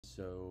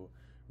So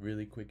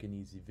really quick and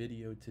easy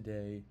video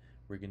today.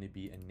 We're going to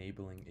be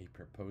enabling a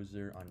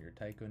proposer on your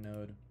Taiko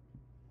node.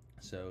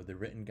 So the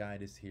written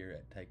guide is here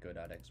at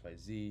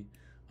taiko.xyz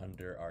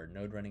under our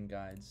node running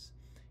guides.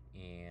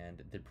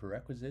 And the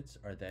prerequisites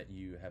are that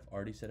you have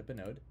already set up a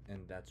node and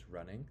that's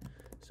running.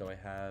 So I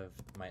have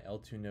my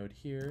L2 node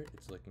here,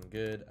 it's looking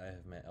good. I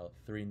have my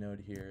L3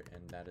 node here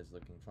and that is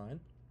looking fine.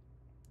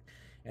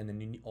 And then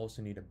you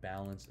also need a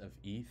balance of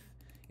ETH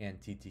and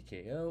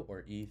TTKO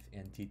or ETH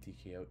and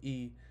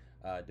TTKOE,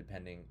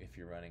 depending if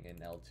you're running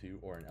an L2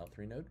 or an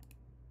L3 node.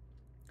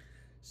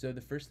 So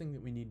the first thing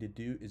that we need to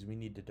do is we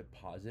need to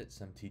deposit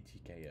some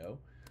TTKO.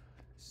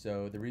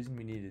 So the reason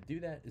we need to do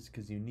that is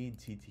because you need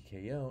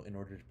TTKO in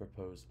order to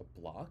propose a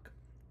block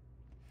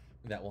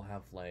that will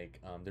have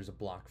there's a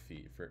block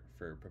fee for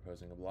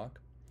proposing a block.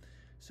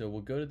 So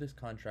we'll go to this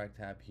contract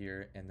tab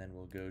here and then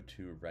we'll go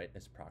to write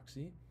as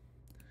proxy.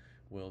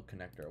 We'll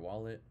connect our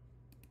wallet.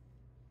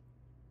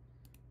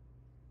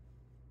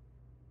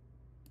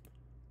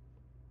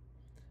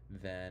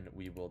 Then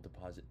we will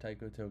deposit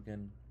Taiko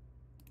token.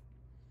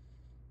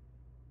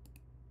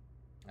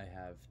 I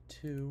have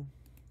 2,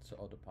 so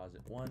I'll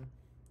deposit 1.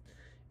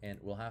 And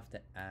we'll have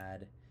to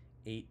add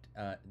 8,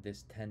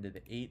 this 10 to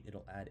the 8,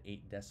 it'll add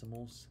 8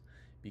 decimals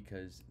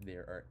because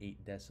there are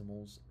 8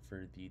 decimals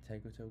for the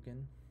Taiko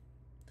token.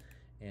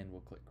 And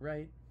we'll click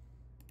write,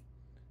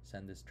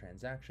 send this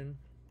transaction.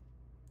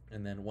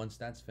 And then once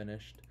that's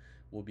finished,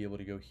 we'll be able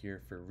to go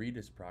here for read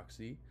as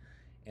proxy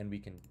and we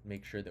can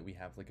make sure that we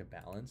have like a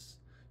balance.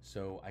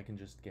 So I can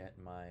just get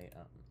my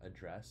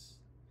address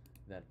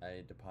that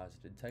I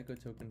deposited Taiko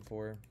token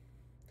for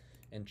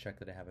and check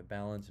that I have a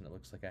balance, and it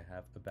looks like I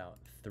have about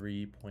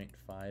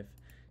 3.5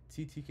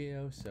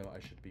 TTKO, so I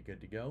should be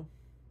good to go.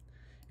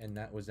 And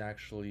that was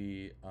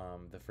actually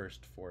the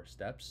first 4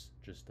 steps,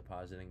 just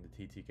depositing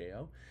the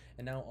TTKO.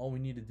 And now all we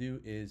need to do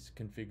is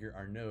configure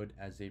our node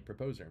as a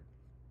proposer.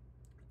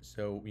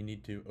 So we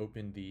need to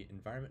open the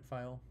environment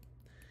file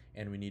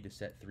and we need to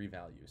set 3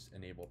 values: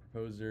 enable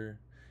proposer,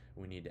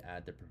 we need to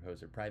add the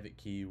proposer private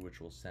key, which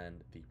will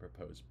send the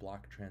proposed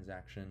block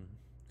transaction,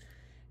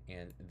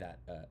 and that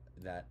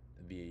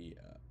the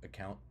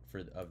account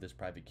of this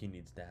private key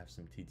needs to have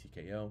some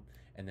TTKO,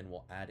 and then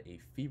we'll add a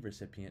fee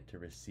recipient to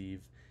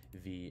receive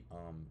the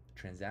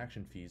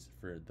transaction fees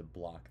for the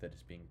block that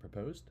is being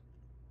proposed.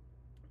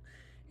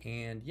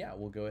 And yeah,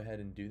 we'll go ahead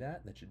and do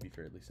that. That should be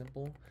fairly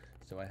simple.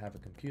 So I have a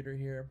computer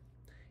here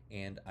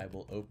and I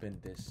will open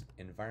this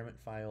environment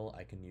file.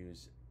 I can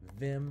use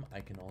Vim.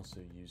 I can also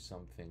use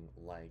something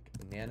like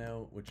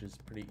Nano, which is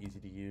pretty easy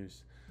to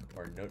use,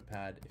 or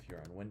Notepad if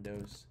you're on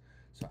Windows.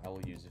 So I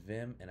will use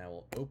Vim and I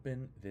will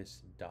open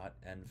this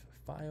 .env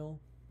file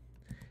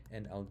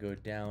and I'll go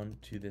down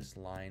to this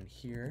line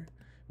here,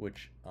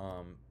 which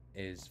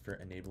is for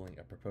enabling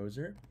a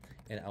proposer,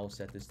 and I will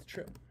set this to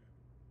true.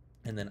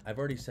 And then I've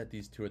already set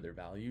these 2 other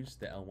values,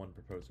 the L1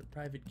 proposer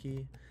private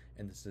key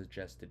and the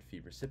suggested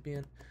fee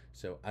recipient.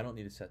 So I don't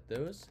need to set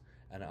those,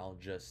 and I'll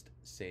just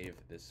save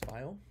this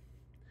file.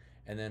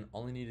 And then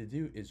all I need to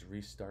do is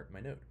restart my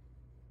node.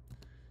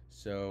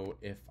 So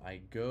if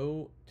I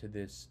go to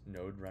this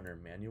node runner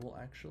manual,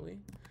 actually,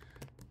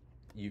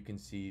 you can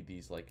see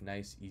these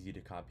nice, easy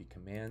to copy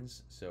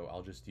commands. So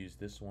I'll just use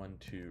this one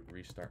to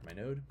restart my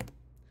node.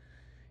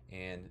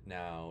 And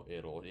now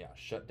it'll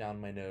shut down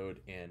my node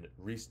and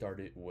restart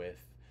it with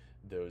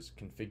those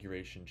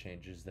configuration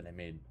changes that I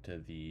made to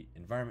the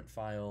environment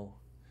file,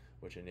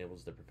 which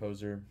enables the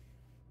proposer.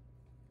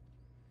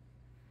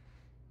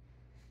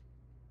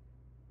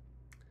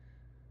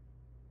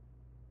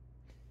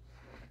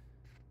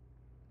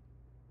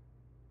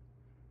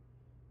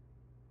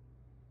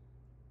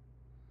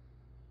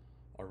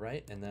 All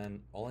right, and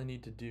then all I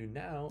need to do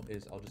now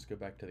is I'll just go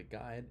back to the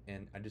guide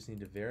and I just need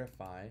to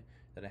verify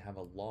that I have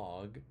a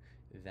log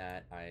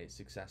that I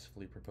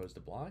successfully proposed a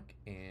block,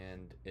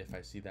 and if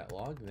I see that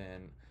log,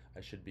 then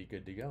I should be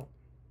good to go.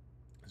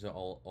 So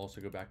I'll also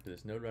go back to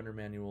this node runner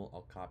manual,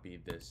 I'll copy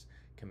this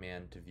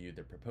command to view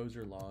the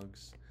proposer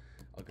logs,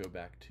 I'll go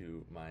back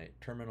to my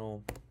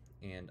terminal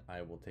and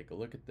I will take a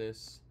look at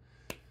this.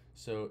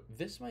 So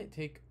this might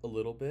take a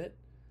little bit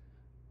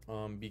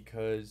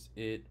because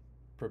it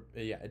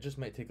just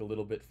might take a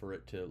little bit for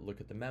it to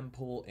look at the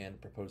mempool and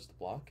propose the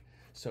block.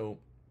 So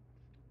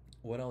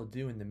what I'll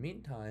do in the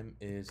meantime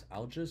is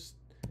I'll just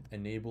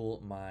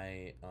enable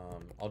my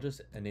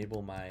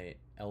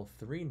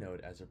L3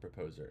 node as a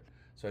proposer.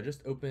 So I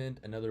just opened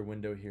another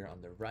window here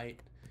on the right,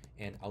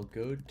 and I'll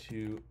go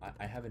to,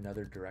 I have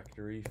another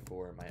directory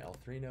for my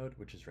L3 node,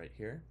 which is right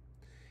here,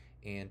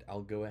 and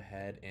I'll go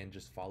ahead and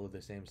just follow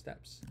the same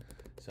steps.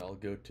 So I'll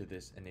go to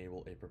this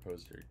enable a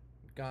proposer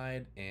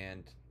guide,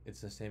 and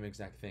it's the same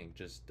exact thing,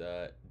 just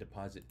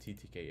deposit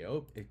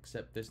TTKO,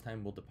 except this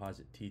time we'll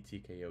deposit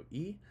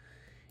TTKOE,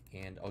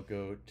 and I'll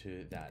go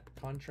to that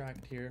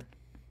contract here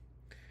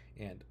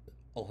and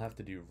I'll have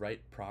to do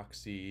write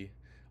proxy.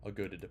 I'll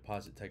go to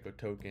deposit Taiko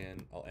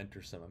token, I'll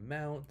enter some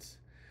amount,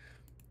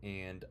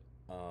 and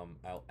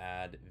I'll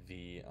add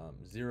the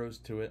zeros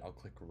to it. I'll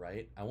click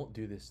write. I won't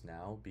do this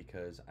now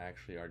because I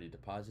actually already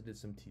deposited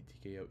some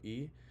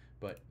TTKOE,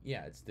 but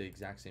yeah, it's the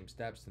exact same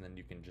steps, and then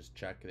you can just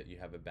check that you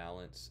have a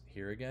balance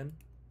here again.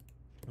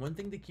 One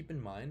thing to keep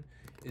in mind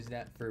is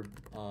that for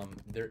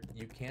there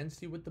you can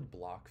see what the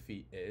block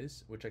fee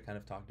is, which I kind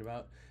of talked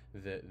about,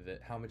 the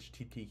how much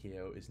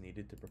TTKO is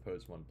needed to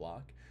propose one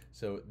block.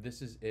 So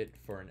this is it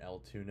for an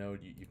L2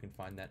 node. You can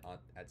find that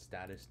at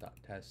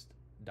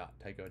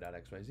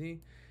status.test.taiko.xyz,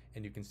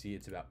 and you can see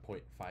it's about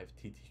 0.5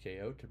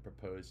 TTKO to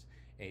propose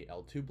a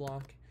L2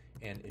 block.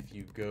 And if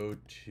you go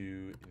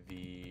to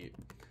the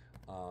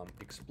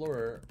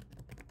Explorer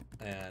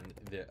and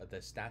the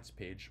stats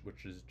page,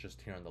 which is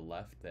just here on the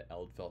left, the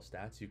L2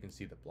 stats, you can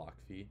see the block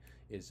fee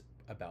is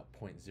about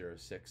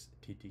 0.06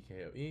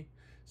 TTKOE.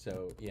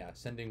 So yeah,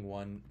 sending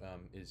one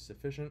is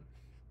sufficient.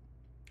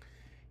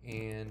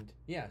 And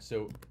yeah,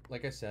 so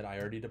like I said, I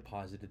already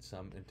deposited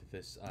some into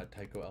this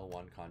Taiko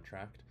L1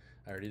 contract.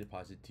 I already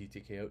deposited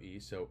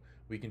TTKOE, so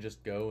we can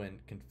just go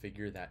and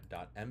configure that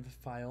 .env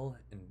file.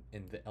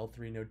 In the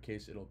L3 node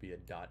case, it'll be a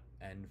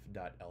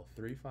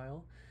 .env.l3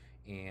 file.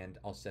 And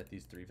I'll set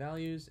these three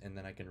values, and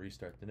then I can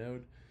restart the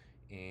node.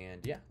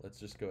 And yeah, let's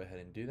just go ahead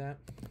and do that.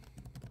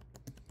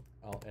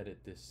 I'll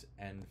edit this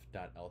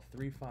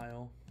env.l3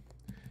 file.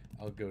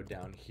 I'll go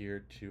down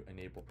here to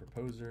enable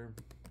proposer.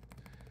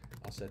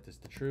 I'll set this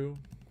to true.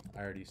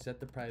 I already set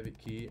the private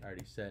key. I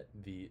already set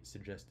the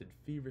suggested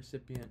fee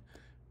recipient.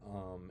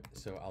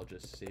 So I'll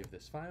just save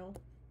this file,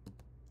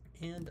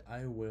 and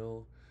I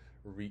will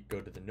go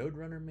to the node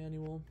runner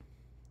manual.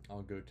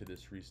 I'll go to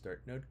this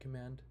restart node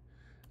command.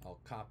 I'll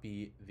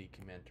copy the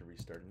command to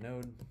restart a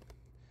node,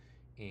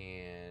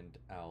 and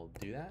I'll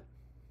do that.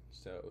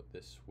 So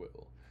this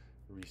will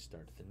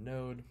restart the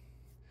node.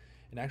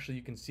 And actually,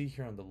 you can see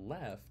here on the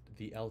left,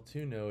 the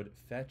L2 node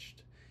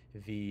fetched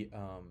the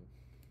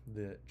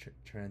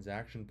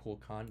transaction pool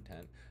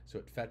content. So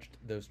it fetched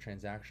those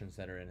transactions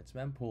that are in its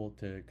mempool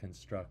to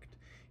construct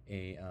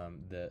a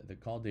the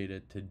call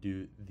data to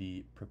do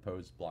the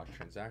proposed block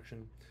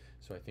transaction.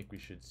 So I think we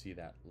should see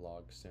that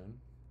log soon.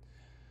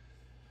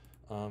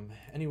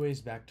 Anyways,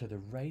 back to the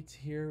right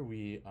here,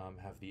 we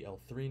have the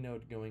L3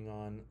 node going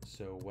on.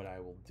 So what I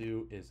will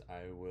do is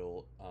I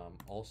will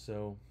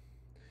also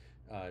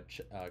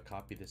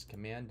copy this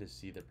command to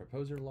see the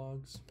proposer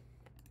logs,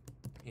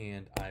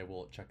 and I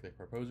will check the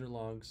proposer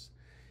logs.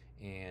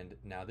 And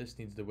now this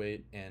needs to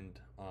wait, and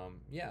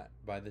yeah,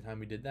 by the time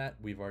we did that,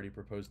 we've already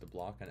proposed a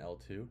block on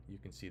L2. You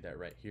can see that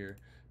right here,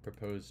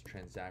 proposed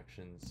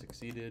transaction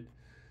succeeded.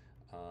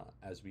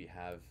 As we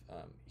have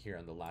here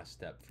on the last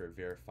step for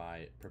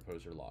verify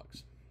proposer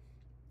logs.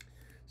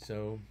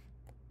 So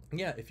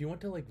yeah, if you want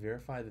to like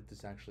verify that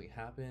this actually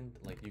happened,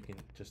 like you can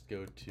just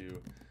go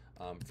to,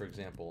 for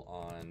example,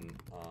 on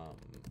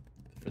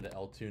for the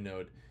L2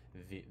 node,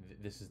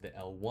 this is the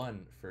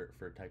L1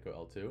 for Taiko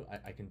L2.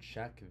 I can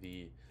check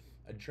the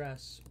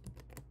address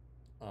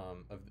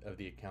of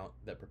the account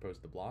that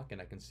proposed the block,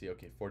 and I can see,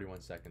 okay, 41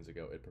 seconds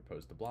ago it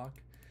proposed the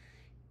block.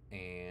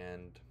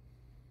 And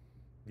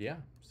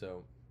yeah,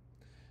 so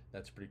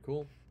that's pretty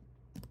cool.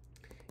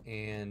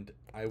 And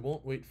I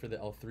won't wait for the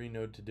L3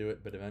 node to do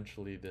it, but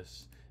eventually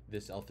this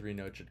L3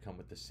 node should come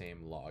with the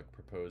same log,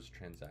 proposed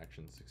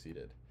transaction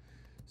succeeded.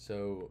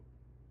 So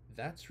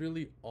that's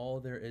really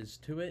all there is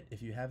to it.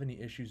 If you have any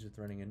issues with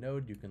running a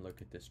node, you can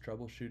look at this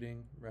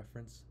troubleshooting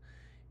reference.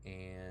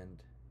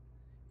 And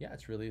yeah,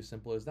 it's really as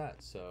simple as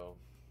that. So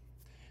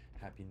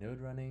happy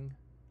node running.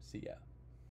 See ya.